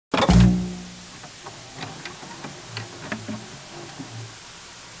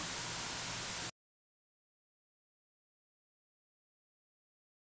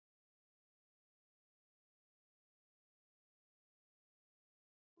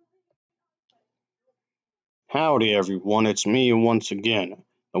Howdy everyone, it's me once again,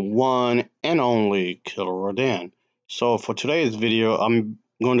 the one and only Killer Dan. So for today's video, I'm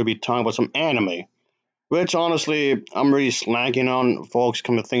going to be talking about some anime, which honestly, I'm really slacking on folks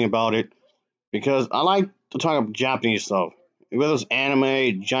come to think about it, because I like to talk about Japanese stuff, whether it's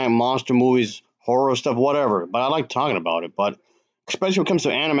anime, giant monster movies, horror stuff, whatever, but I like talking about it, but especially when it comes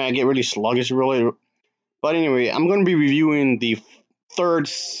to anime, I get really sluggish really. But anyway, I'm going to be reviewing the third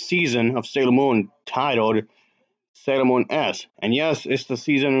season of Sailor Moon titled Sailor Moon S. And yes, it's the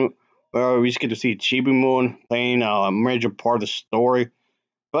season where we just get to see Chibi Moon playing a major part of the story.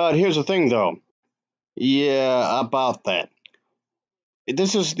 But here's the thing though. Yeah, about that.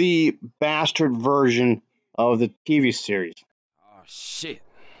 This is the bastard version of the TV series. Oh shit.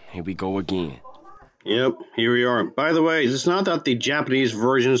 Here we go again. Yep, here we are. By the way, it's not that the Japanese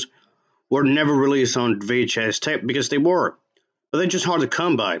versions were never released on VHS tape, because they were, but they're just hard to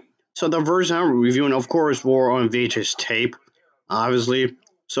come by. So the version I'm reviewing, of course, were on VHS tape, obviously.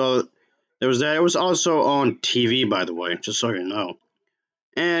 So there was that. It was also on TV, by the way, just so you know.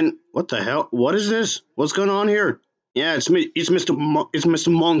 And what the hell? What is this? What's going on here? Yeah, it's me. It's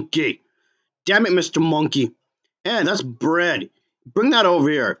Mr. Monkey. Damn it, Mr. Monkey. Yeah, that's bread. Bring that over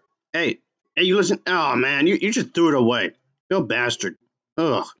here. Hey, you listen. Oh man, you just threw it away. You bastard.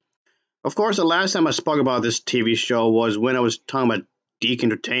 Ugh. Of course, the last time I spoke about this TV show was when I was talking about Deke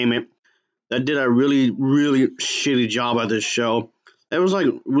Entertainment. That did a really, really shitty job at this show. It was like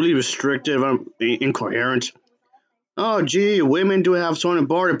really restrictive and incoherent. Oh, gee, women do have certain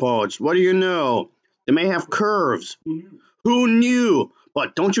body parts. What do you know? They may have curves. Who knew?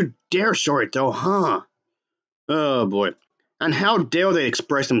 But don't you dare show it, though, huh? Oh, boy. And how dare they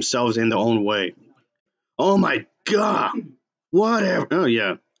express themselves in their own way? Oh, my God. Whatever. Oh,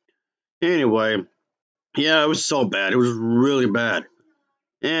 yeah. Anyway, yeah, it was so bad. It was really bad.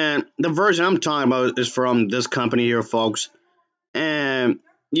 And the version I'm talking about is from this company here, folks. And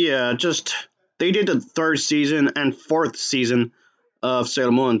yeah, just they did the third season and fourth season of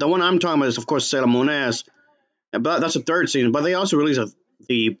Sailor Moon. The one I'm talking about is, of course, Sailor Moon S. But that's the third season. But they also released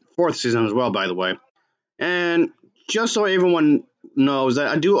the fourth season as well, by the way. And just so everyone knows that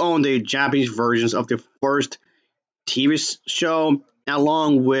I do own the Japanese versions of the first TV show,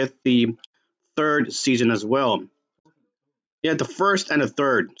 along with the third season as well. Yeah, the first and the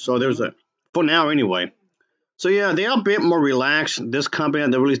third. So there's a for now anyway. So yeah, they are a bit more relaxed. This company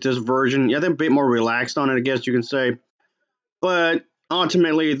that released this version, yeah, they're a bit more relaxed on it, I guess you can say. But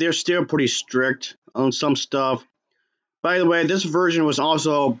ultimately, they're still pretty strict on some stuff. By the way, this version was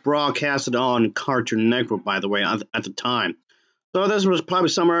also broadcasted on Cartoon Network, by the way, at the time. So this was probably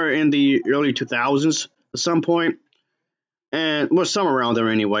somewhere in the early 2000s at some point, and well, somewhere around there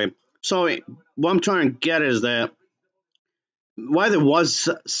anyway. So what I'm trying to get is that while there was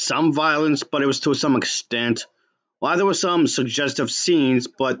some violence, but it was to some extent. While there were some suggestive scenes,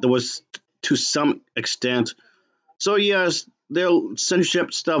 but there was to some extent. So yes, their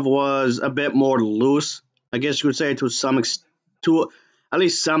censorship stuff was a bit more loose, I guess you could say, to at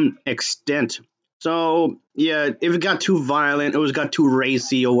least some extent. So yeah, if it got too violent, it got too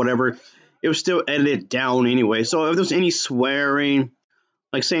racy or whatever, it was still edited down anyway. So if there's any swearing,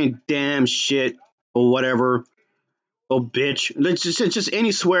 like saying damn shit or whatever, oh bitch, just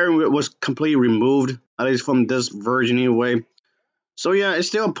any swearing was completely removed, at least from this version anyway. So yeah, it's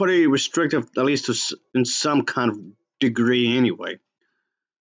still pretty restrictive, at least in some kind of degree anyway.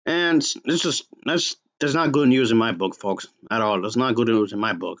 And it's just that's not good news in my book, folks, at all. That's not good news in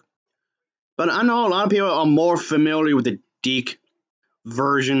my book. But I know a lot of people are more familiar with the Deke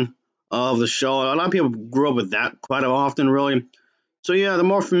version of the show. A lot of people grew up with that quite often, really. So yeah, they're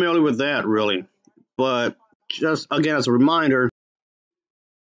more familiar with that, really. But just again, as a reminder.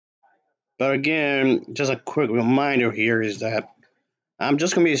 But again, just a quick reminder here is that I'm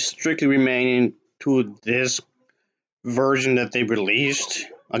just going to be strictly remaining to this version that they released,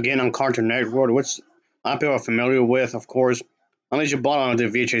 again on Cartoon Network, which a lot of people are familiar with, of course, unless you bought one of the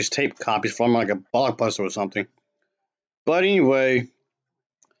VHS tape copies from like a Blockbuster or something. But anyway,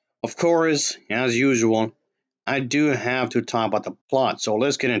 of course, as usual, I do have to talk about the plot, so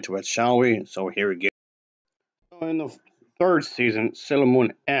let's get into it, shall we? So here we go. So in the third season, Sailor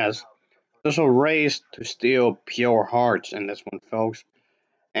Moon S, there's a race to steal pure hearts in this one, folks,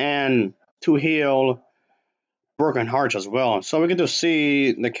 and to heal broken hearts as well. So we get to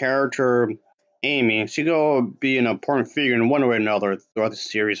see the character Amy. She go be an important figure in one way or another throughout the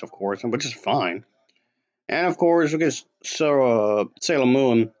series, of course, which is fine. And of course, we get Sailor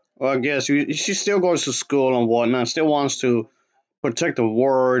Moon. Well, I guess she still goes to school and whatnot. Still wants to protect the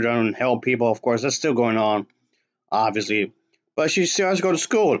world and help people. Of course, that's still going on, obviously. But she still has to go to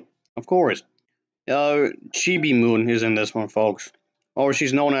school, of course. Chibi Moon is in this one, folks. Or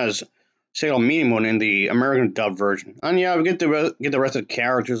she's known as Sailor Mini Moon in the American dub version. And yeah, we get the rest of the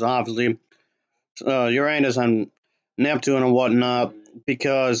characters, obviously. Uranus and Neptune and whatnot,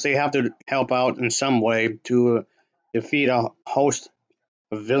 because they have to help out in some way to defeat a host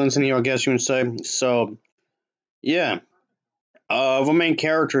of villains in here, I guess you would say. So, yeah. The main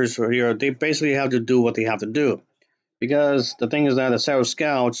characters here, they basically have to do what they have to do. Because the thing is that the Sailor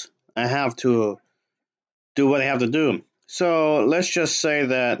Scouts have to do what they have to do. So let's just say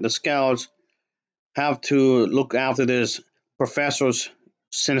that the Scouts have to look after this professor's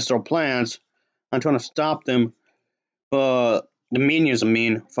sinister plans and trying to stop them, the minions, I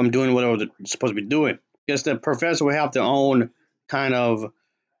mean, from doing whatever they're supposed to be doing. Because the professor will have their own kind of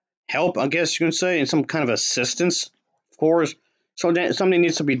help, I guess you can say, and some kind of assistance, of course. So that something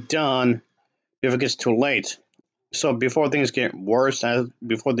needs to be done if it gets too late. So before things get worse,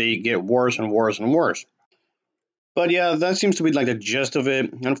 before they get worse and worse and worse. But yeah, that seems to be like the gist of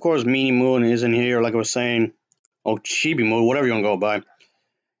it. And of course, Mini Moon is in here, like I was saying. Oh, Chibi Moon, whatever you want to go by.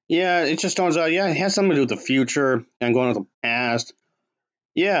 Yeah, it just turns out, yeah, it has something to do with the future and going to the past.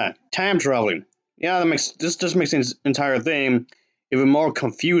 Yeah, time traveling. Yeah, that makes this just makes this entire thing even more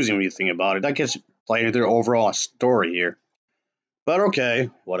confusing when you think about it. That gets played into the overall story here. But okay,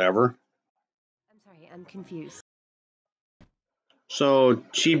 whatever. I'm sorry, I'm confused. So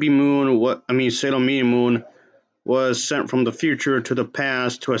Chibi Moon, what I mean, Sailor Mini Moon was sent from the future to the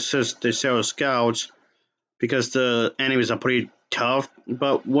past to assist the Sailor Scouts because the enemies are pretty tough.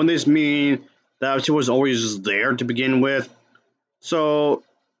 But wouldn't this mean that she was always there to begin with? So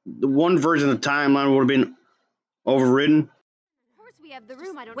the one version of the timeline would have been overridden. Of course we have the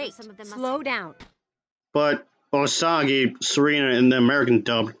room. I don't know. Wait, some of them slow down. But Osagi, Serena in the American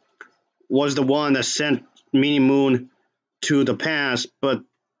dub, was the one that sent Mini Moon to the past, but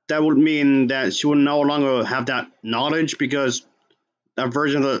that would mean that she would no longer have that knowledge because that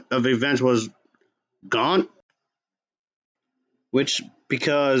version of events was gone, which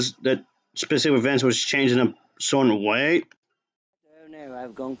because that specific events was changed in a certain way. Oh no,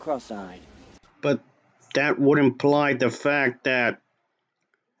 I've gone cross-eyed. But that would imply the fact that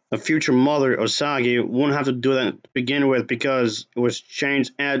the future mother Osagi wouldn't have to do that to begin with because it was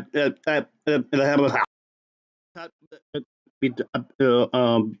changed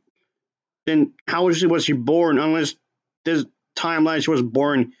then how was she born unless this timeline she was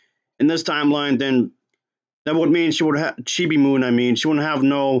born in this timeline, then that would mean she would have Chibi Moon, I mean, she wouldn't have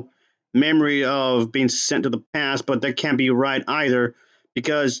no memory of being sent to the past, but that can't be right either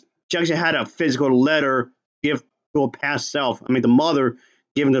because she actually had a physical letter give to a past self. I mean, the mother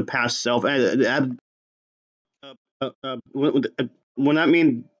given to the past self. When that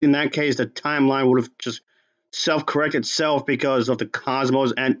mean in that case the timeline would have just self-corrected itself because of the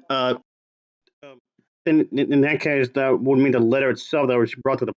cosmos and in that case that would mean the letter itself that was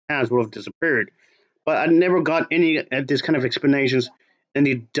brought to the past would have disappeared. But I never got any of these kind of explanations in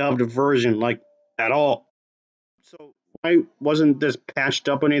the dubbed version, like at all. So why wasn't this patched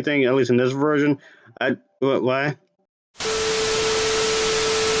up or anything? At least in this version, why?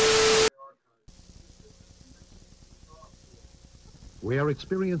 We are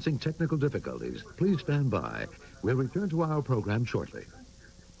experiencing technical difficulties. Please stand by. We'll return to our program shortly.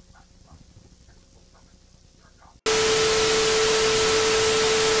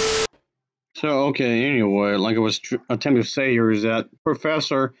 So okay, anyway, like I was attempting to say here is that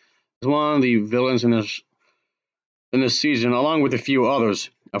Professor is one of the villains in this season, along with a few others,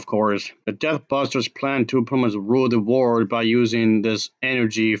 of course. The Deathbusters plan to pretty much rule the world by using this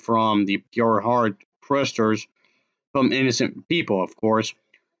energy from the pure heart crystals from innocent people, of course.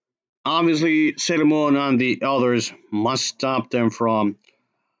 Obviously, Sailor Moon and the others must stop them from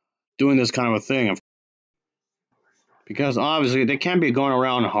doing this kind of a thing. Because obviously, they can't be going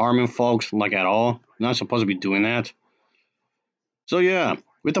around harming folks like at all. They're not supposed to be doing that. So, yeah,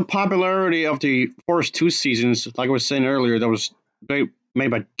 with the popularity of the first two seasons, like I was saying earlier, that was made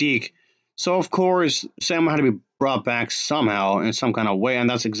by Deke. So, of course, Sam had to be brought back somehow in some kind of way, and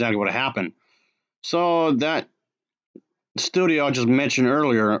that's exactly what happened. So, that studio I just mentioned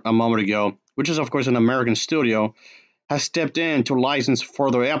earlier a moment ago, which is, of course, an American studio, has stepped in to license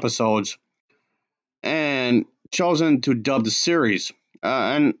further episodes and chosen to dub the series.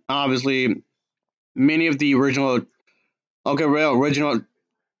 And obviously, many of the original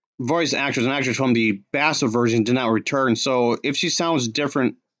voice actors and actors from the bastard version did not return. So if she sounds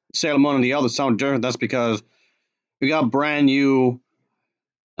different, Sailor Moon and the others sound different, that's because we got brand new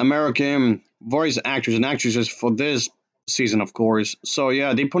American voice actors and actresses for this season, of course. So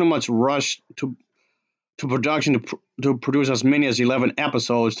yeah, they pretty much rushed to to production to produce as many as 11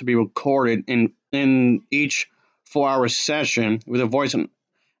 episodes to be recorded in each 4-hour session with a voice and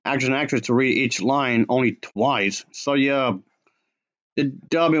actors and actors to read each line only twice. So yeah, the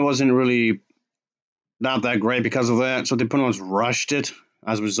dubbing wasn't really not that great because of that. So they pretty much rushed it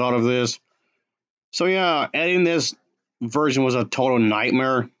as a result of this. So yeah, editing this version was a total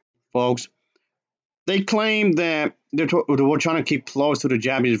nightmare, folks. They claim that they were trying to keep close to the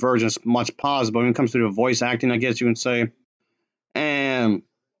Japanese version as much as possible when it comes to the voice acting, I guess you can say, and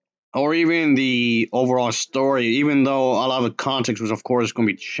or even the overall story. Even though a lot of the context was, of course, going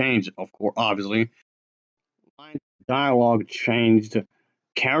to be changed, of course, obviously, dialogue changed,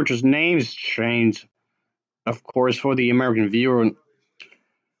 characters' names changed, of course, for the American viewer,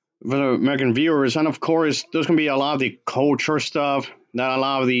 for the American viewers, and of course, there's going to be a lot of the culture stuff that a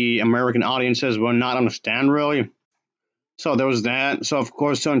lot of the American audiences will not understand really. So there was that. So of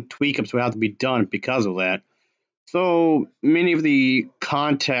course, some tweak-ups will have to be done because of that. So many of the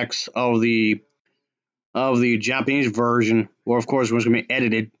context of the Japanese version, or of course, was going to be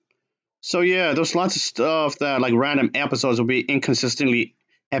edited. So yeah, there's lots of stuff that like random episodes will be inconsistently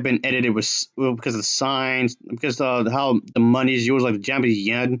have been edited with because of the signs, because of how the money is used, like the Japanese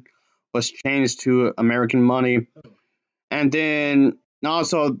yen was changed to American money, and then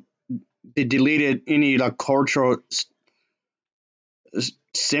also they deleted any like cultural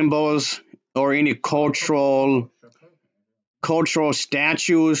symbols or any cultural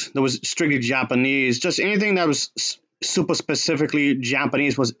statues that was strictly Japanese. Just anything that was super specifically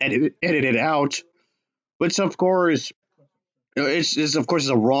Japanese was edited out, which of course it's of course is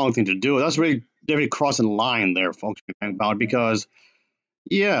a wrong thing to do. That's really crossing the line there, folks. We think about it because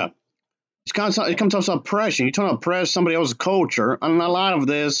yeah, it comes to oppression. You're trying to oppress somebody else's culture, and a lot of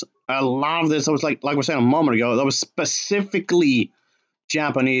this, I was like we said a moment ago, that was specifically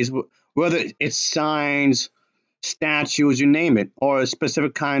Japanese, whether it's signs, statues, you name it, or a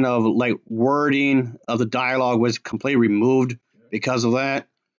specific kind of like wording of the dialogue was completely removed because of that.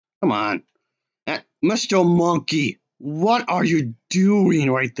 Come on, Mr. Monkey, what are you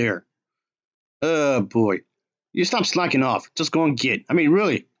doing right there? Oh boy, you stop slacking off. Just go and get. I mean,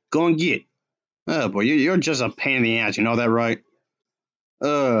 really, go and get. Oh boy, you're just a pain in the ass. You know that, right?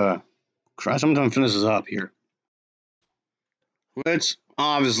 Christ, I'm gonna finish this up here. Which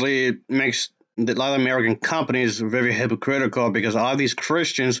obviously makes a lot of American companies very hypocritical because a lot of these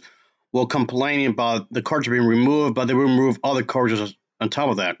Christians will complain about the culture being removed, but they will remove other cultures on top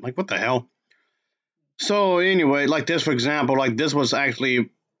of that. Like, what the hell? So anyway, like this, for example, like this was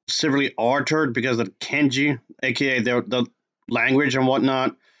actually severely altered because the kanji, aka the language and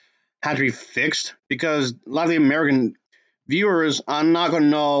whatnot, had to be fixed because a lot of the American viewers are not going to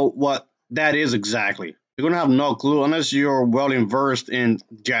know what that is exactly. You're going to have no clue unless you're well versed in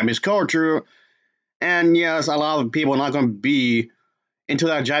Japanese culture. And yes, a lot of people are not going to be into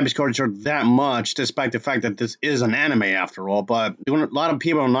that Japanese culture that much, despite the fact that this is an anime after all. But a lot of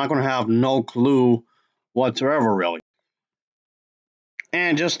people are not going to have no clue whatsoever, really.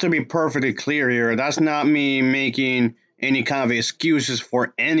 And just to be perfectly clear here, that's not me making any kind of excuses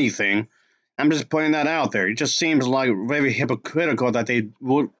for anything. I'm just putting that out there. It just seems like very hypocritical that they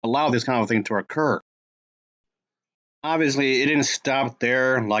would allow this kind of thing to occur. Obviously, it didn't stop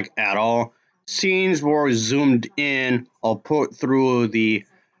there, like at all. Scenes were zoomed in or put through the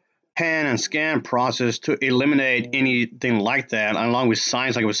pan and scan process to eliminate anything like that, along with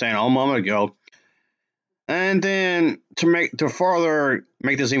signs, like I was saying a moment ago. And then to further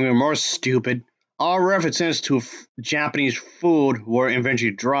make this even more stupid, all references to Japanese food were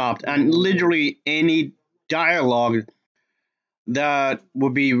eventually dropped, and literally any dialogue that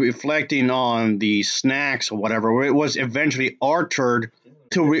would be reflecting on the snacks or whatever, it was eventually altered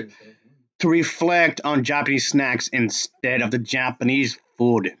to reflect on Japanese snacks instead of the Japanese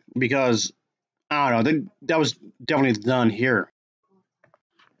food because I don't know that was definitely done here.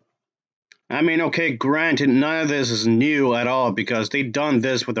 I mean, okay, granted, none of this is new at all because they done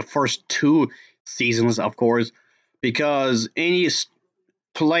this with the first two seasons, of course, because any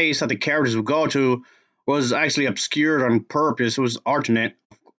place that the characters would go to was actually obscured on purpose. It was alternate,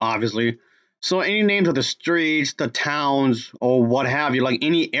 obviously. So any names of the streets, the towns, or what have you, like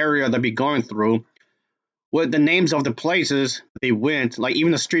any area they'd be going through, with the names of the places they went, like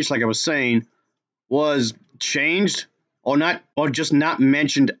even the streets, like I was saying, was changed or not, or just not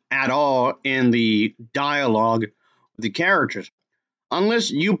mentioned at all in the dialogue with the characters. Unless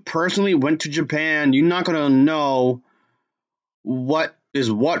you personally went to Japan, you're not gonna know what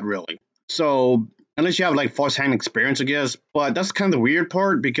is what really. So unless you have like first-hand experience, I guess. But that's kind of the weird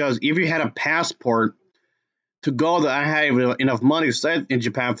part because if you had a passport to go there, I had enough money to stay in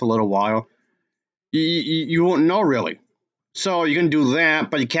Japan for a little while. you won't know really. So you can do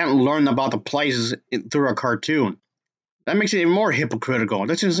that, but you can't learn about the places through a cartoon. That makes it even more hypocritical.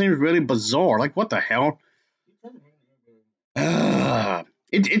 That just seems really bizarre. Like, what the hell?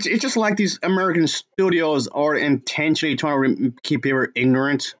 It's just like these American studios are intentionally trying to keep people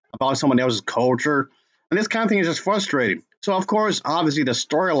ignorant about someone else's culture. And this kind of thing is just frustrating. So, of course, obviously, the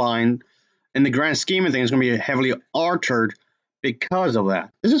storyline in the grand scheme of things is going to be heavily altered because of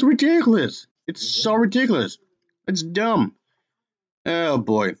that. This is ridiculous. It's so ridiculous. It's dumb. Oh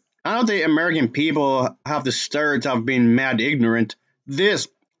boy. I don't think American people have the stereotype of being mad ignorant. This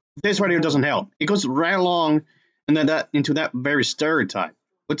this right here doesn't help. It goes right along and then that into that very stereotype.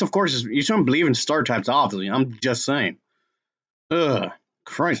 Which of course is you shouldn't believe in stereotypes, obviously. I'm just saying. Ugh.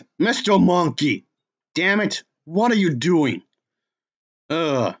 Christ. Mr. Monkey! Damn it! What are you doing?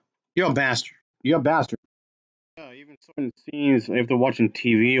 Ugh. You're a bastard. You're a bastard. Yeah, even certain scenes, if they're watching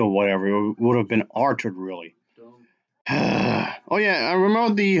TV or whatever, it would have been altered really. Oh yeah, I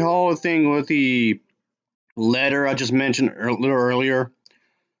remember the whole thing with the letter I just mentioned a little earlier.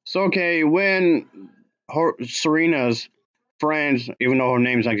 So okay, when Serena's friends, even though her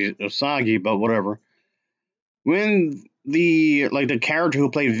name's like Usagi, but whatever, when the character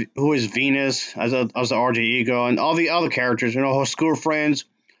who is Venus as the RJ Ego and all the other characters, her school friends,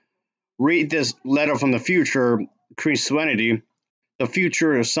 read this letter from the future, Chris Serenity, the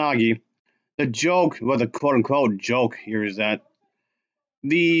future Usagi. The joke, well, the quote unquote joke here is that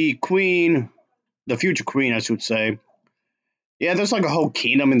the queen, the future queen, I should say. Yeah, there's like a whole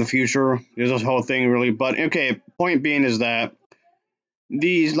kingdom in the future. There's this whole thing, really. But okay, point being is that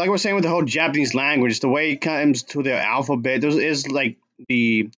these, like I was saying with the whole Japanese language, the way it comes to the alphabet, there is like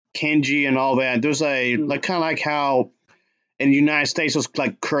the kanji and all that. There's a like kind of like how in the United States there's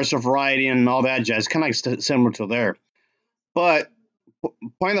like cursive writing and all that jazz, kind of like similar to there. But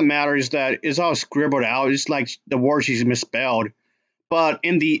point of the matter is that it's all scribbled out. It's like the word she's misspelled. But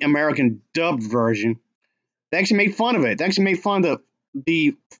in the American dubbed version, they actually made fun of it. They actually made fun of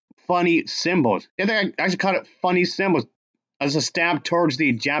the funny symbols. Yeah, they actually called it funny symbols as a stab towards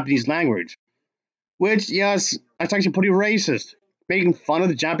the Japanese language. Which, yes, that's actually pretty racist. Making fun of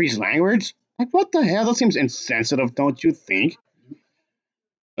the Japanese language? Like, what the hell? That seems insensitive, don't you think?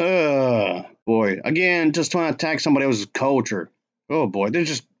 Boy. Again, just trying to attack somebody else's culture. Oh boy, they're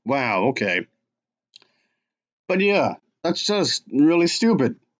just, wow, okay. But yeah, that's just really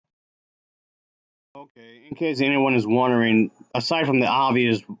stupid. Okay, in case anyone is wondering, aside from the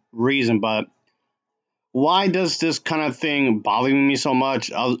obvious reason, but why does this kind of thing bother me so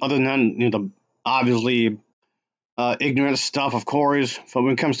much? Other than the obviously ignorant stuff, of course. But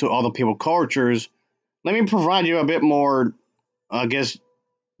when it comes to other people cultures, let me provide you a bit more, I guess,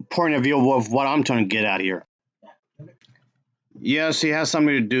 point of view of what I'm trying to get at here. Yes, it has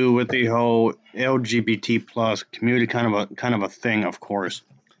something to do with the whole LGBT plus community kind of a thing, of course.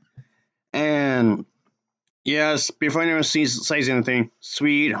 And yes, before anyone says anything,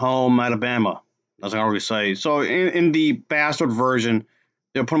 Sweet Home Alabama. That's what I always say. So in the bastard version,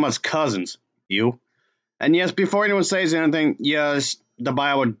 they're pretty much cousins. You. And yes, before anyone says anything, yes, the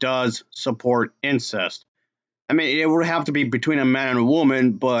Bible does support incest. I mean, it would have to be between a man and a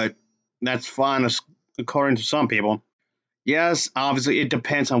woman, but that's fine according to some people. Yes, obviously it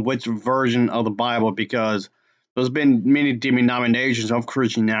depends on which version of the Bible because there's been many denominations of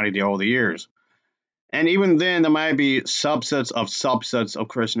Christianity over the years. And even then, there might be subsets of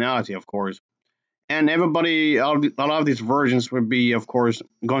Christianity, of course. And everybody, a lot of these versions would be, of course,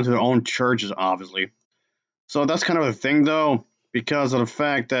 going to their own churches, obviously. So that's kind of a thing, though, because of the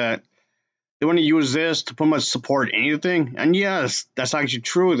fact that they want to use this to pretty much support anything. And yes, that's actually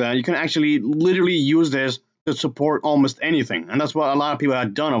true, that you can actually literally use this to support almost anything. And that's what a lot of people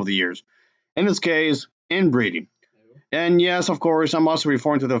have done over the years. In this case, inbreeding. And yes, of course, I'm also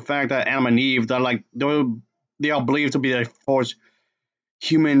referring to the fact that Adam and Eve, that like they are believed to be the first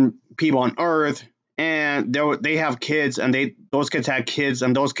human people on Earth, and they have kids, and those kids had kids,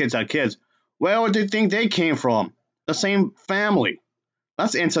 and those kids had kids. Where do you think they came from? The same family.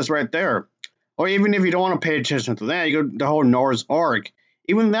 That's incest right there. Or even if you don't want to pay attention to that, you go the whole Noah's Ark.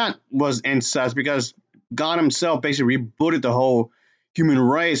 Even that was incest because God Himself basically rebooted the whole human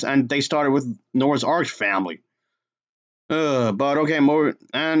race, and they started with Noah's Ark family. But okay, more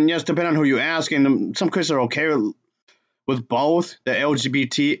and yes, depending on who you ask, and some Christians are okay with both the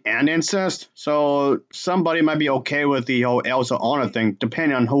LGBT and incest. So somebody might be okay with the whole Elsa Anna thing,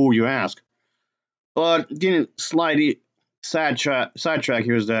 depending on who you ask. But getting slightly sidetrack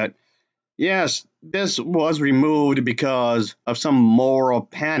here is that yes, this was removed because of some moral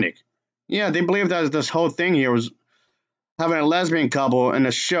panic. Yeah, they believe that this whole thing here having a lesbian couple in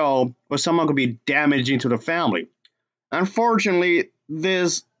a show where someone could be damaging to the family. Unfortunately,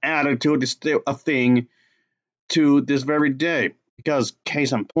 this attitude is still a thing to this very day. Because,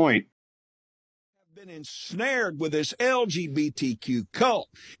 case in point, been ensnared with this LGBTQ cult.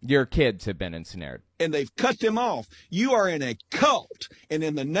 Your kids have been ensnared. And they've cut them off. You are in a cult. And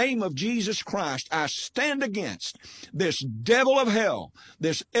in the name of Jesus Christ, I stand against this devil of hell,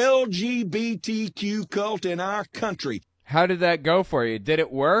 this LGBTQ cult in our country. How did that go for you? Did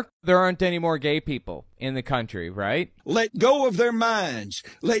it work? There aren't any more gay people in the country, right? Let go of their minds.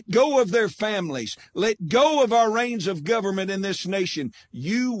 Let go of their families. Let go of our reins of government in this nation.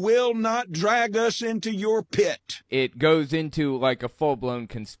 You will not drag us into your pit. It goes into like a full-blown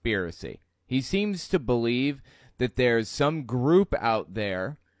conspiracy. He seems to believe that there's some group out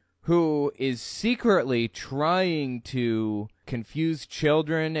there who is secretly trying to confuse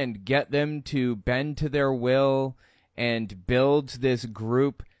children and get them to bend to their will, and builds this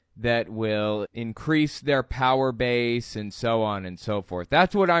group that will increase their power base and so on and so forth.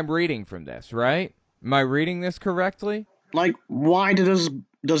 That's what I'm reading from this, right? Am I reading this correctly? like, why does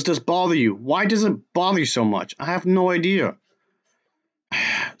this bother you? Why does it bother you so much? I have no idea.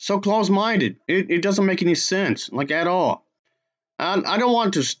 So close-minded. It doesn't make any sense, like, at all. I don't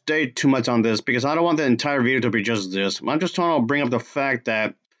want to stay too much on this because I don't want the entire video to be just this. I'm just trying to bring up the fact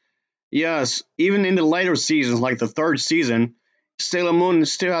that, yes, even in the later seasons, like the third season, Sailor Moon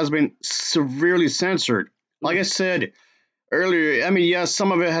still has been severely censored. Like I said earlier, I mean, yes,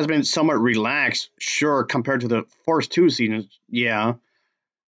 some of it has been somewhat relaxed, sure, compared to the first two seasons, yeah.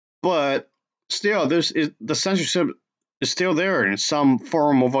 But still, the censorship is still there in some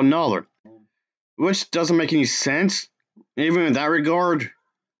form or another, which doesn't make any sense, even in that regard.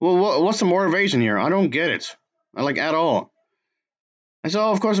 Well, what's the motivation here? I don't get it, like, at all. And so,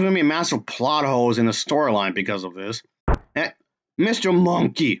 of course, there's going to be massive plot holes in the storyline because of this. Mr.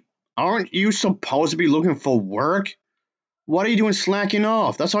 Monkey, aren't you supposed to be looking for work? What are you doing slacking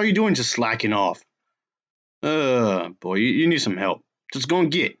off? That's all you're doing, just slacking off. Boy, you need some help. Just go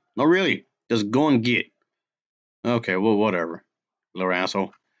and get. No, really, just go and get. Okay, well, whatever, little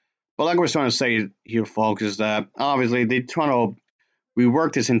asshole. But like we're trying to say here, folks, is that obviously they're trying to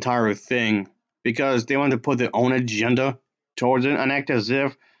rework this entire thing because they want to put their own agenda towards it and act as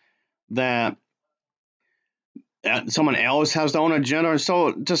if that someone else has their own agenda.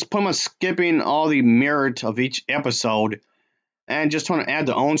 So just pretty much skipping all the merit of each episode and just trying to add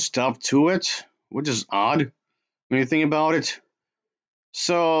their own stuff to it, which is odd when you think about it.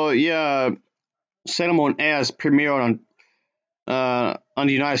 So yeah, Sailor Moon S premiered on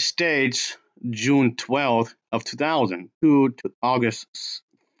the United States June 12th of 2000 to August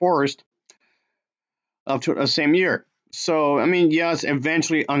 1st of the same year. So, I mean, yes,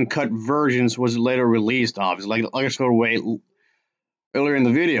 eventually uncut versions was later released, obviously, like I showed away earlier in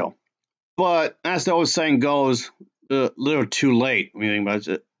the video. But as the old saying goes, a little too late when you think about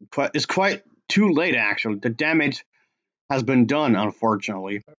it. It's quite too late, actually. The damage has been done,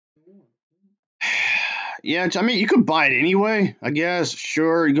 unfortunately. Yeah, I mean, you could buy it anyway, I guess.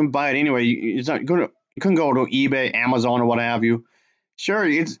 Sure, you can buy it anyway. You can go to eBay, Amazon, or what have you. Sure,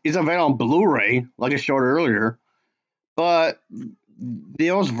 it's available on Blu-ray, like I showed earlier. But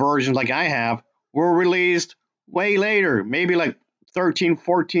those versions, like I have, were released way later. Maybe like 13,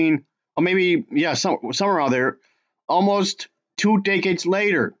 14, or maybe, yeah, somewhere out there. Almost 2 decades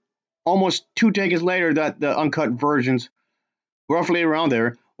later. Almost 2 decades later that the uncut versions, roughly around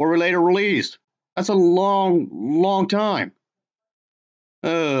there, were later released. That's a long, long time.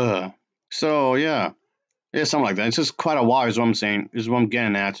 So, yeah. Yeah, something like that. It's just quite a while is what I'm saying, is what I'm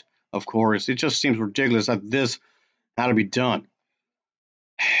getting at, of course. It just seems ridiculous that this had to be done.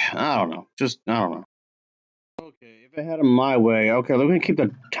 I don't know. I don't know. Okay, if I had it my way, okay, we're going to keep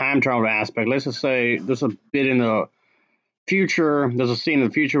the time travel aspect. Let's just say there's a bit in the future. There's a scene in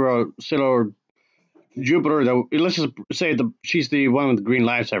the future where Sailor Jupiter, let's just say she's the one with the green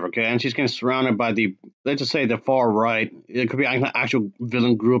lightsaber, okay? And she's getting surrounded by let's just say the far right. It could be an actual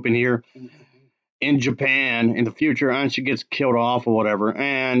villain group in here. In Japan in the future, and she gets killed off or whatever,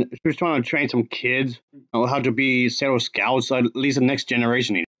 and she was trying to train some kids on how to be Sailor Scouts, at least the next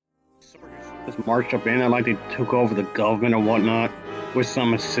generation. Just marched up in, and like they took over the government or whatnot, with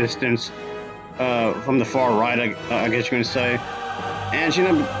some assistance from the far right, I guess you can say. And she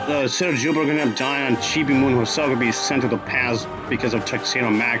ended up, Sailor Jupiter gonna end up dying, and Chibi Moon herself would be sent to the past because of Tuxedo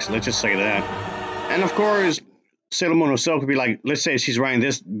Max, let's just say that. And of course, Sailor Moon herself could be like, let's say she's writing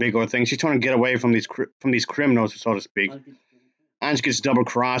this big old thing. She's trying to get away from these criminals, so to speak. And she gets double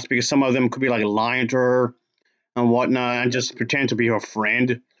crossed because some of them could be like lying to her and whatnot and just pretend to be her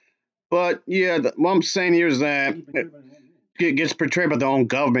friend. But yeah, what I'm saying here is that gets portrayed by their own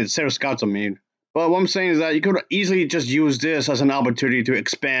government, Sailor Scouts, I mean. But what I'm saying is that you could easily just use this as an opportunity to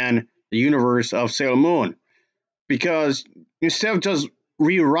expand the universe of Sailor Moon. Because instead of just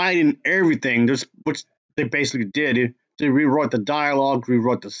rewriting everything, which they basically did, they rewrote the dialogue,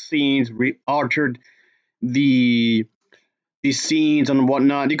 rewrote the scenes, re-altered the scenes and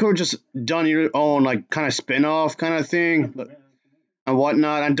whatnot. You could have just done your own like kind of spin-off kind of thing and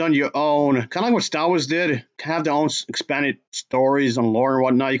whatnot, and done your own kind of like what Star Wars did, have their own expanded stories and lore and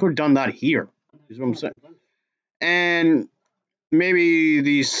whatnot. You could have done that here. Is what I'm saying. And maybe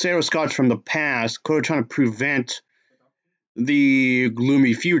the Sailor Scouts from the past could have tried to prevent the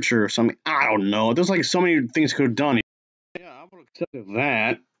gloomy future or something. I don't know. There's like so many things could have done. Yeah, I would accept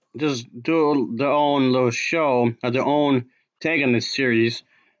that. Just do their own little show, have their own take on this series,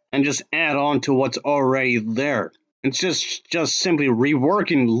 and just add on to what's already there. It's just simply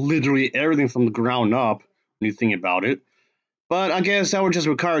reworking literally everything from the ground up when you think about it. But I guess that would just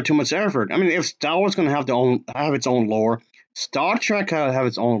require too much effort. I mean, if Star Wars gonna have its own lore, Star Trek gotta have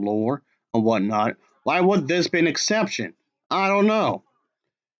its own lore and whatnot, why would this be an exception? I don't know.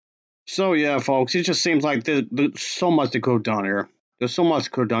 So yeah, folks, it just seems like there's so much to could have done here. There's so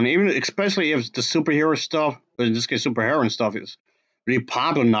much could have done, even especially if the superhero stuff, but in this case, superhero stuff is really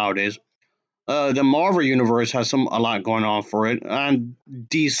popular nowadays. The Marvel universe has a lot going on for it, and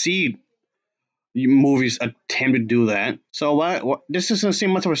DC movies attempt to do that. So this doesn't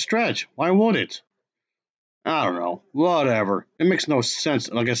seem much of a stretch. Why would it? I don't know. Whatever. It makes no sense.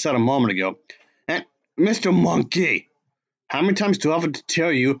 Like I said a moment ago. And Mr. Monkey, how many times do I have to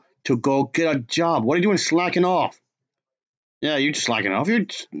tell you to go get a job? What are you doing slacking off? Yeah, you're just slacking off.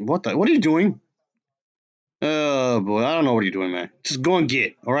 What are you doing? Oh boy, I don't know what you're doing, man. Just go and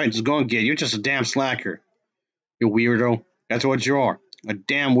get. All right, just go and get. You're just a damn slacker. You weirdo. That's what you are. A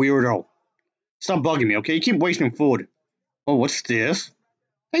damn weirdo. Stop bugging me, okay? You keep wasting food. Oh, what's this?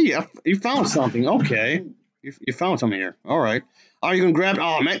 Hey, you found something. Okay. You found something here. All right. Are you gonna grab it?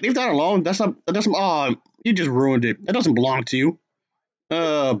 Oh man, leave that alone. That's not. That's oh, you just ruined it. That doesn't belong to you.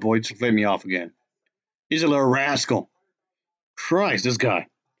 Oh boy, just let me off again. He's a little rascal. Christ, this guy.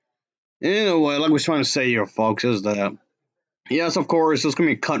 Anyway, like I was trying to say here, folks, is that yes, of course, there's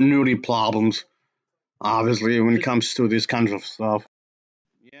gonna be continuity problems. Obviously, when it comes to this kind of stuff.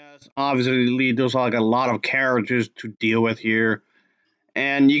 Yes, obviously, there's like a lot of characters to deal with here.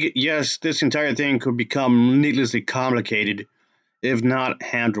 And yes, this entire thing could become needlessly complicated if not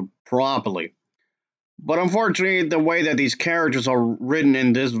handled properly. But unfortunately, the way that these characters are written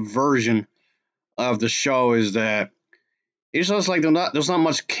in this version of the show is that it's just like there's not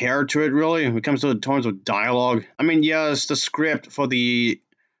much care to it, really, when it comes to the tones of dialogue. I mean, yes, the script for the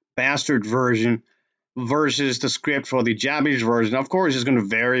bastard version versus the script for the Japanese version, of course, is going to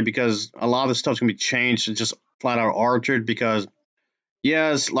vary because a lot of the stuff's going to be changed and just flat out altered because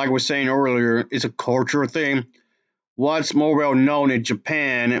yes, like we were saying earlier, it's a culture thing. What's more well known in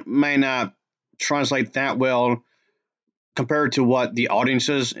Japan may not translate that well compared to what the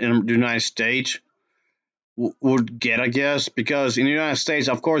audiences in the United States would get, I guess. Because in the United States,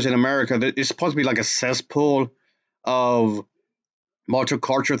 of course, in America, it's supposed to be like a cesspool of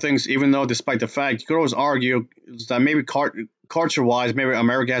multicultural things, even though, despite the fact, you could always argue that maybe culture wise, maybe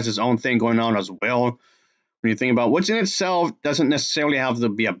America has its own thing going on as well when you think about which in itself doesn't necessarily have to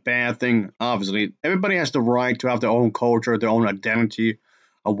be a bad thing. Obviously, everybody has the right to have their own culture, their own identity,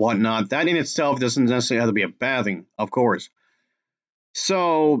 or whatnot. That in itself doesn't necessarily have to be a bad thing, of course.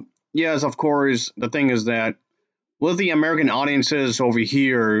 So, yes, of course, the thing is that will the American audiences over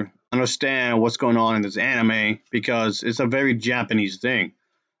here understand what's going on in this anime because it's a very Japanese thing.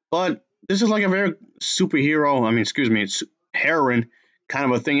 But this is like a very superhero, I mean, excuse me, it's heroine kind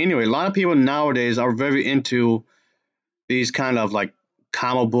of a thing anyway. A lot of people nowadays are very into these kind of like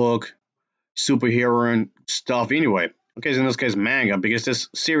comic book superhero stuff anyway. Okay, so in this case manga, because this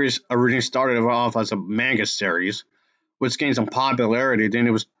series originally started off as a manga series, which gained some popularity, then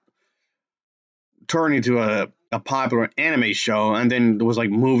it was turned into a popular anime show, and then there was like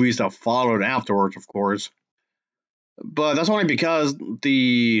movies that followed afterwards, of course. But that's only because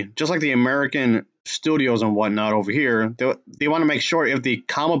just like the American studios and whatnot over here, they want to make sure if the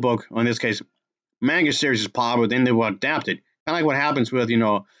comic book, or in this case, manga series is popular, then they will adapt it. Kind of like what happens with,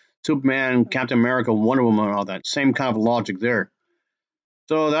 Superman, Captain America, Wonder Woman, and all that. Same kind of logic there.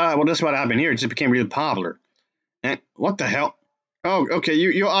 So that's what happened here. It just became really popular. And what the hell? Oh, okay,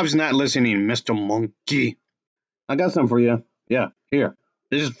 you're obviously not listening, Mr. Monkey. I got something for you. Yeah, here.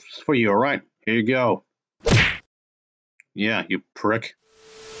 This is for you, alright? Here you go. Yeah, you prick.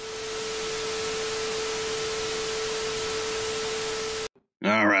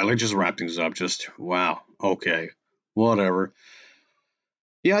 Alright, let's just wrap things up. Wow. Okay. Whatever.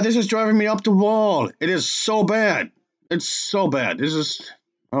 Yeah, this is driving me up the wall. It is so bad. It's so bad. This is.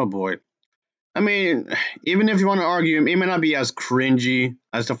 Oh boy. I mean, even if you want to argue, it may not be as cringy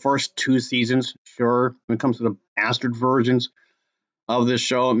as the first two seasons, sure, when it comes to the bastard versions of this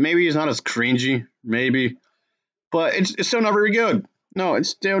show. Maybe it's not as cringy, maybe, but it's still not very good. No, it's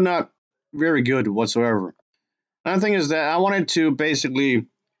still not very good whatsoever. And the thing is that I wanted to basically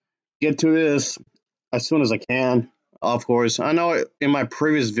get to this as soon as I can. Of course, I know in my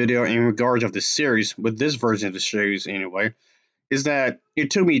previous video in regards of the series, with this version of the series anyway, is that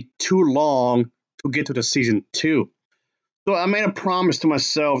it took me too long to get to the season 2. So I made a promise to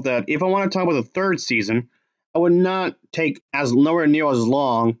myself that if I want to talk about the third season, I would not take as nowhere near as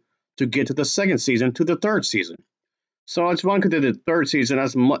long to get to the second season to the third season. So I just want to do the third season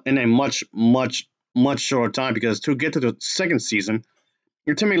as in a much shorter time, because to get to the second season,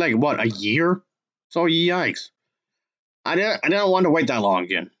 it took me like what, a year? So yikes! I didn't want to wait that long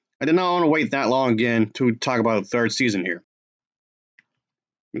again. I did not want to wait that long again to talk about the third season here.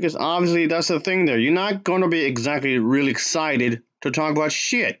 Because obviously that's the thing there. You're not going to be exactly really excited to talk about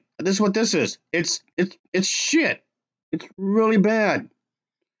shit. This is what this is. It's shit. It's really bad.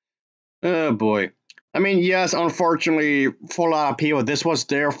 Oh boy. I mean, yes, unfortunately, for a lot of people, this was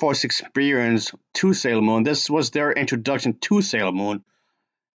their first experience to Sailor Moon. This was their introduction to Sailor Moon.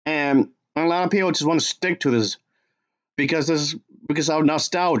 And a lot of people just want to stick to this because of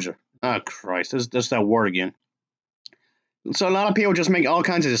nostalgia. Oh Christ, that's that word again. So a lot of people just make all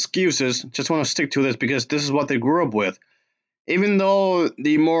kinds of excuses, just want to stick to this because this is what they grew up with. Even though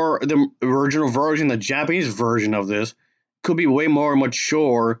the original version, the Japanese version of this, could be way more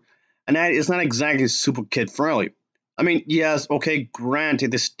mature, and that is not exactly super kid friendly. I mean, yes, okay,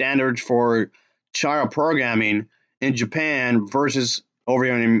 granted, the standards for child programming in Japan versus over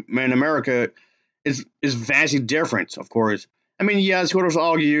here in America is vastly different, of course. I mean, yes, you would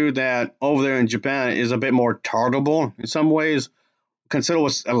argue that over there in Japan is a bit more tolerable in some ways, consider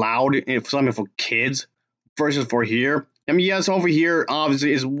what's allowed if something for kids versus for here. I mean, yes, over here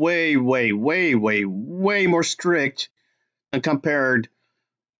obviously is way more strict and compared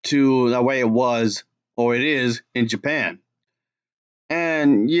to the way it was or it is in Japan.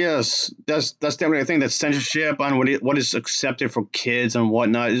 And yes, that's definitely a thing. That censorship on what is accepted for kids and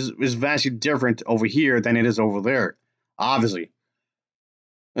whatnot is vastly different over here than it is over there. Obviously.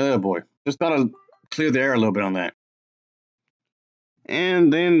 Oh boy, just gotta clear the air a little bit on that.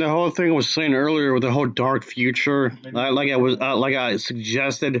 And then the whole thing I was saying earlier with the whole dark future, like I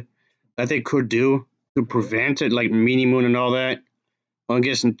suggested that they could do to prevent it, like Meanie Moon and all that. Well, I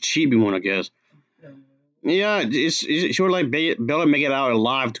guess and Chibi Moon, I guess. Yeah, it's sort of like be able to make it out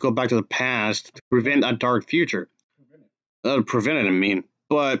alive to go back to the past to prevent a dark future. Prevent it, I mean.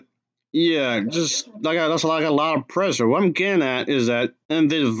 But yeah, just that's like a lot of pressure. What I'm getting at is that in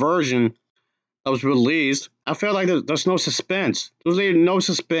this version that was released, I felt like there's no suspense. There's really no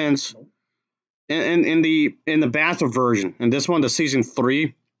suspense in the Bastard version. And this one, the season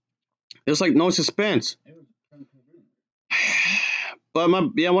 3, there's like no suspense. But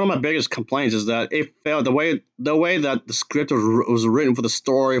one of my biggest complaints is that it felt the way that the script was written for the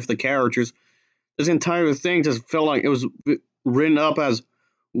story, for the characters. This entire thing just felt like it was written up as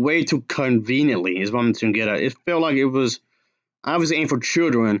way too conveniently. Is what I'm trying to get at. It felt like it was obviously aimed for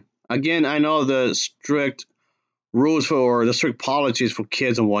children. Again, I know the strict rules for the strict policies for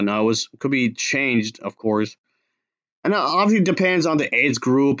kids and whatnot could be changed, of course. And obviously it depends on the age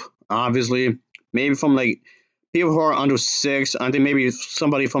group. Obviously, maybe from like people who are under 6, I think maybe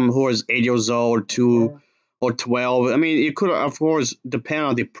somebody from who is 8 years old to or 12. I mean, it could of course depend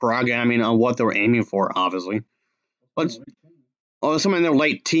on the programming on what they're aiming for, obviously. But or someone in their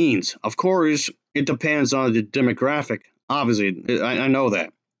late teens, of course, it depends on the demographic. Obviously, I know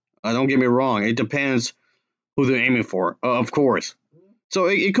that. Don't get me wrong. It depends who they're aiming for, of course. So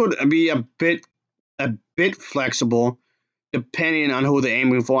it could be a bit flexible depending on who they're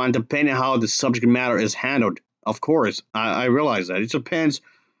aiming for and depending on how the subject matter is handled. Of course, I realize that. It depends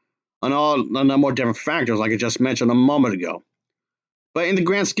on a number of different factors, like I just mentioned a moment ago. But in the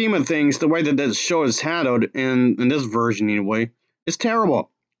grand scheme of things, the way that this show is handled in this version anyway, is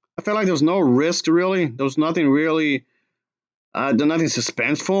terrible. I felt like there was no risk really. There was nothing really, nothing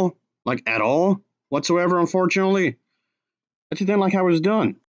suspenseful, like at all whatsoever, unfortunately. I just didn't like how it was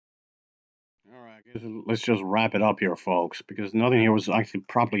done. Alright, I guess let's just wrap it up here, folks, because nothing here was actually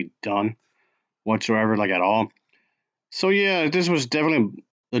properly done whatsoever, like at all. So yeah, this was definitely,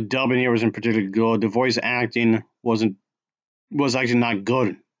 the dubbing here wasn't particularly good. The voice acting was actually not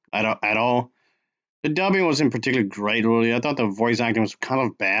good at all. The dubbing wasn't particularly great, really. I thought the voice acting was kind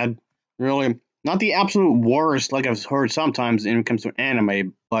of bad, really. Not the absolute worst, like I've heard sometimes when it comes to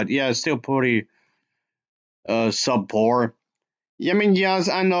anime, but yeah, it's still pretty subpar. Yeah, I mean, yes,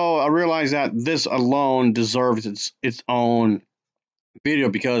 I know. I realize that this alone deserves its own video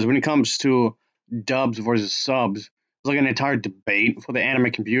because when it comes to dubs versus subs, it's like an entire debate for the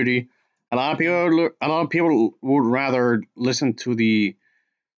anime community. A lot of people would rather listen to the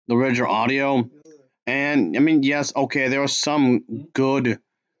original audio, and I mean, yes, okay, there are some good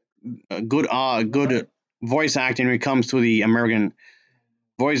voice acting when it comes to the American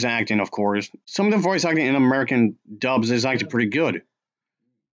voice acting. Of course, some of the voice acting in American dubs is actually pretty good.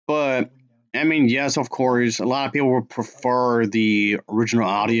 But I mean, yes, of course, a lot of people would prefer the original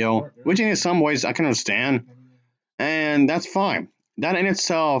audio, which in some ways I can understand, and that's fine. That in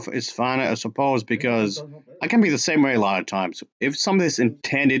itself is fine, I suppose, because I can be the same way a lot of times. If something is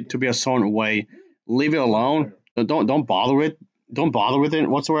intended to be a certain way, leave it alone. Don't bother with don't bother with it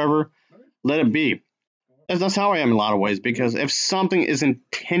whatsoever. Let it be. That's how I am in a lot of ways. Because if something is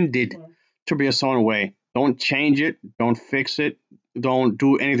intended to be a certain way, don't change it. Don't fix it. Don't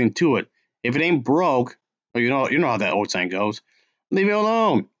do anything to it. If it ain't broke, you know how that old saying goes. Leave it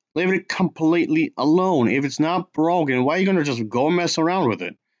alone. Leave it completely alone. If it's not broken, why are you gonna just go mess around with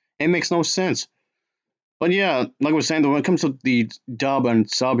it? It makes no sense. But yeah, like I was saying, when it comes to the dub and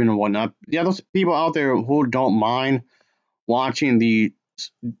subbing and whatnot, yeah, those people out there who don't mind watching the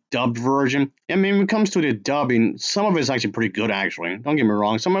dubbed version. I mean, when it comes to the dubbing, some of it is actually pretty good, actually. Don't get me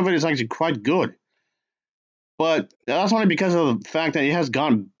wrong. Some of it is actually quite good. But that's only because of the fact that it has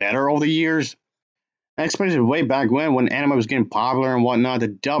gotten better over the years. And especially way back when anime was getting popular and whatnot, the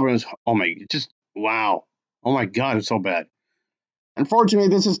dubbing was, oh my, just, wow. Oh my god, it's so bad. Unfortunately,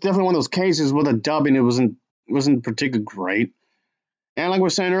 this is definitely one of those cases where the dubbing, it wasn't particularly great. And like we were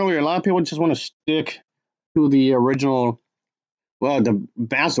saying earlier, a lot of people just want to stick to the original, well, the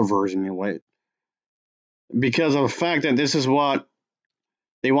bastard version anyway, because of the fact that this is what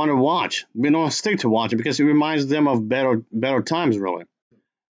they want to watch. They don't want to stick to watching because it reminds them of better times, really.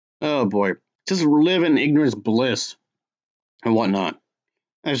 Oh boy, just live in ignorance bliss and whatnot.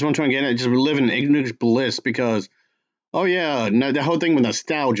 I just want to try and get it. Just live in ignorance bliss because, oh yeah, the whole thing with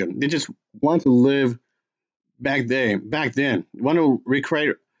nostalgia. They just want to live back then. Want to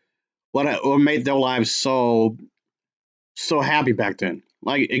recreate what made their lives so happy back then.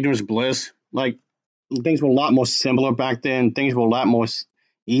 Like ignorance bliss. Like things were a lot more simpler back then. Things were a lot more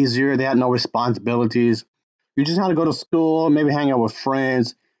easier. They had no responsibilities. You just had to go to school, maybe hang out with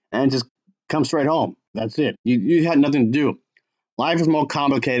friends, and just come straight home. That's it. You had nothing to do. Life is more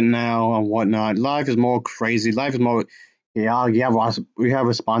complicated now and whatnot. Life is more crazy. Life is more, yeah, you have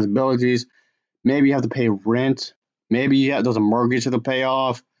responsibilities. Maybe you have to pay rent. Maybe there's a mortgage to pay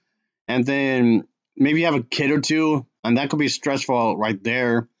off, and then maybe you have a kid or two, and that could be stressful right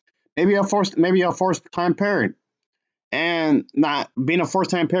there. Maybe a first time parent, and not being a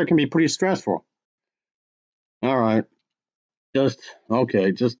first time parent can be pretty stressful. All right, just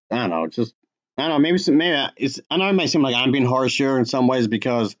okay, just I don't know. I know it might seem like I'm being harsh here in some ways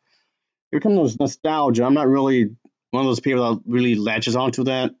because here comes those nostalgia. I'm not really one of those people that really latches onto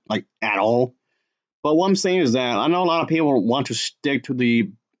that like at all. But what I'm saying is that I know a lot of people want to stick to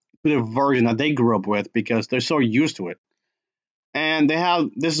the version that they grew up with because they're so used to it. And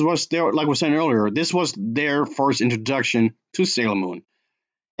this was their, like we were saying earlier, this was their first introduction to Sailor Moon.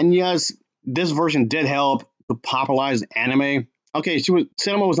 And yes, this version did help to popularize anime. Okay,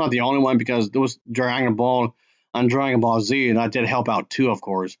 Sailor Moon was not the only one because there was Dragon Ball and Dragon Ball Z, and that did help out too, of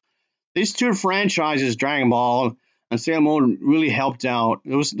course. These two franchises, Dragon Ball and Sailor Moon, really helped out.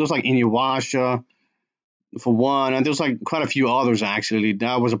 There was like Inuyasha for one, and there was like quite a few others actually.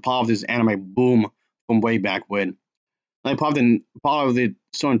 That was a part of this anime boom from way back when. Like part of the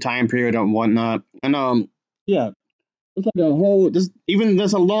certain time period and whatnot. And yeah, it's like a whole even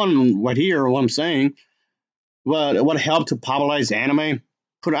this alone right here, what I'm saying, what helped to popularize anime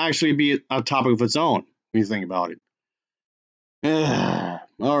could actually be a topic of its own when you think about it.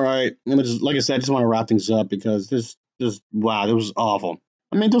 All right, let me just like I said, I just want to wrap things up because this wow, this was awful.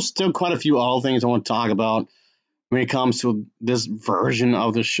 I mean, there's still quite a few other things I want to talk about when it comes to this version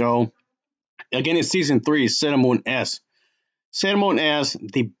of the show. Again, it's season 3, Sailor Moon S. Sailor Moon S,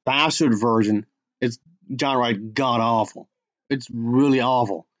 the bastard version, it's downright god awful. It's really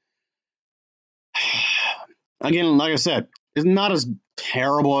awful. Again, like I said, it's not as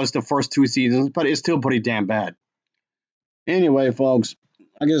terrible as the first 2 seasons, but it's still pretty damn bad. Anyway, folks,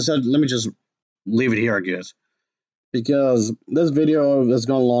 like I said, let me just leave it here, I guess. Because this video has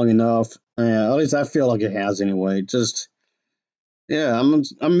gone long enough. At least I feel like it has anyway. Just, yeah, I'm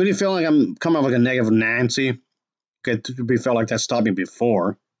really feeling like I'm coming off like a negative Nancy. Okay, to be felt like that stopped me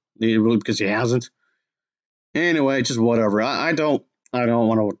before. really because he hasn't. Anyway, just whatever. I don't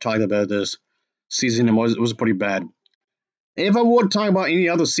want to talk about this season. It was pretty bad. If I would talk about any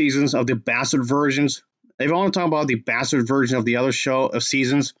other seasons of the bastard versions, if I want to talk about the bastard version of the other show of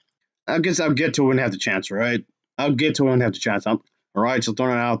seasons, I guess I'll get to it when I have the chance, right? I'll get to it when I have the chance. All right, so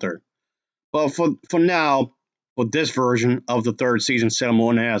throwing it out there. But for now, for this version of the third season, Sailor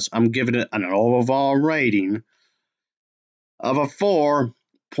Moon S, I'm giving it an overall rating of a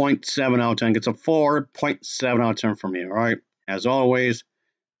 4.7 out of 10. It's a 4.7 out of 10 from me, all right? As always,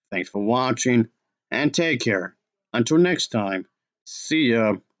 thanks for watching, and take care. Until next time, see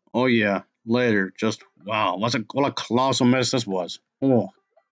ya. Oh yeah, later. Just, wow, what a colossal mess this was. Oh.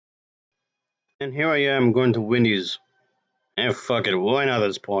 And here I am going to Wendy's. And fuck it, why not at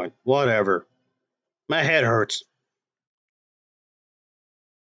this point? Whatever. My head hurts.